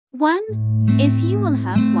1. If you will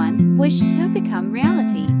have one wish to become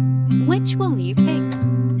reality, which will you pick?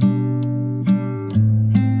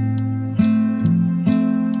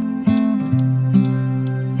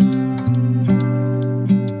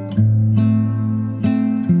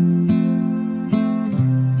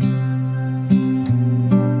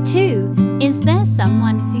 Two, is there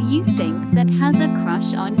someone who you think that has a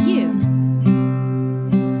crush on you?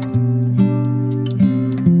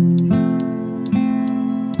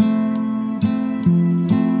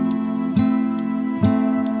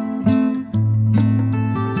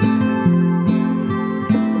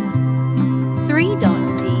 Three dot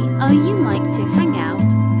D, oh you like to hang out?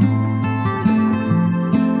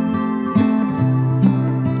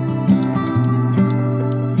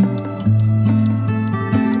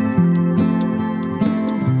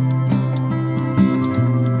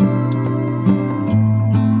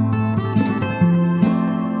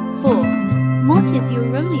 Four, what is your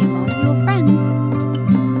role among your friends?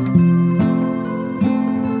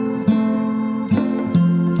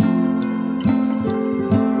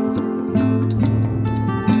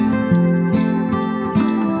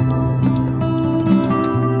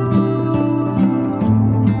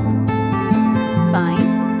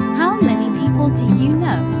 How many people do you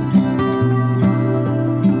know?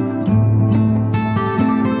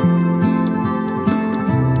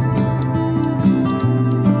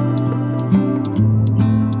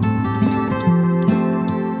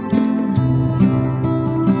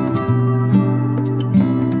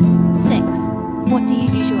 Six, what do you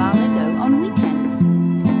usually do on weekends?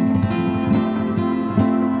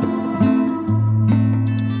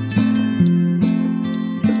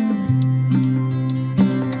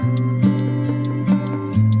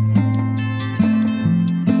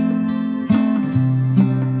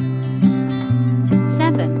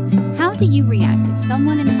 How do you react if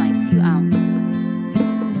someone invites you out?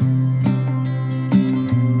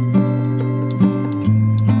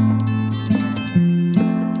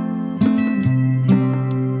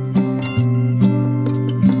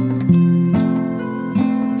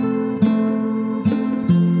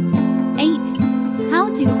 Eight, how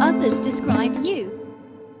do others describe you?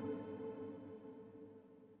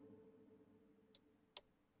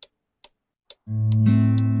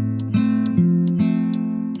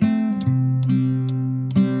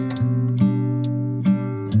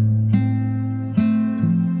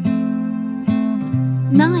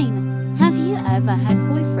 Nine, have you ever had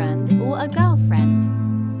boyfriend or a girlfriend?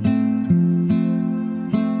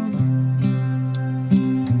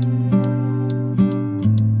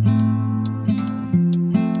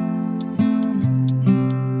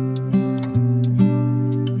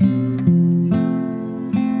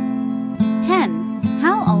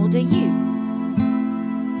 How old are you?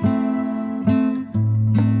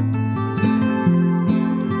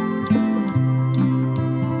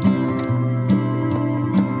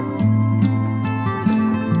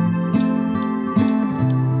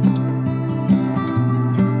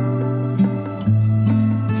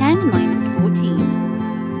 Minus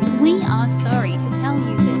 14. We are sorry to tell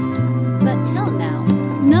you this, but till now,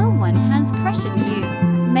 no one has crushed on you.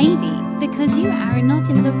 Maybe because you are not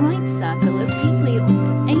in the right circle of people,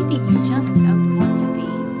 or maybe you just don't want to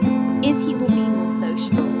be. If you will be more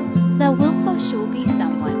sociable, there will for sure be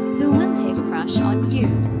someone who will have crush on you.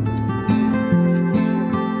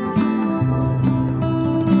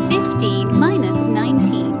 15 minus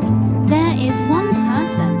 19. There is one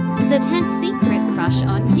person that has secret crush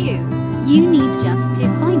on you. You need just to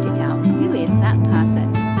find it out who is that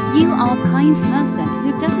person. You are kind person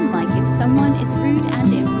who doesn't like if someone is rude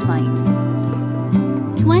and impolite.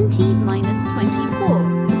 20 minus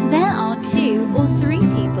 24. There are 2 or 3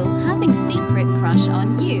 people having secret crush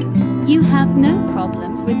on you. You have no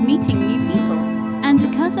problems with meeting new people, and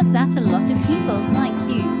because of that a lot of people like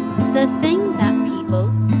you. The thing that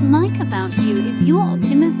people like about you is your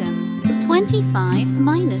optimism. 25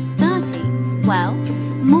 minus 30. Well,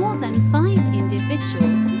 more than 5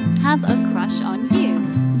 individuals have a crush on you.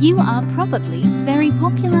 You are probably very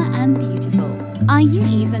popular and beautiful. Are you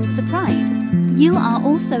even surprised? You are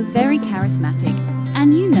also very charismatic,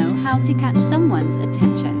 and you know how to catch someone's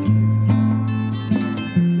attention.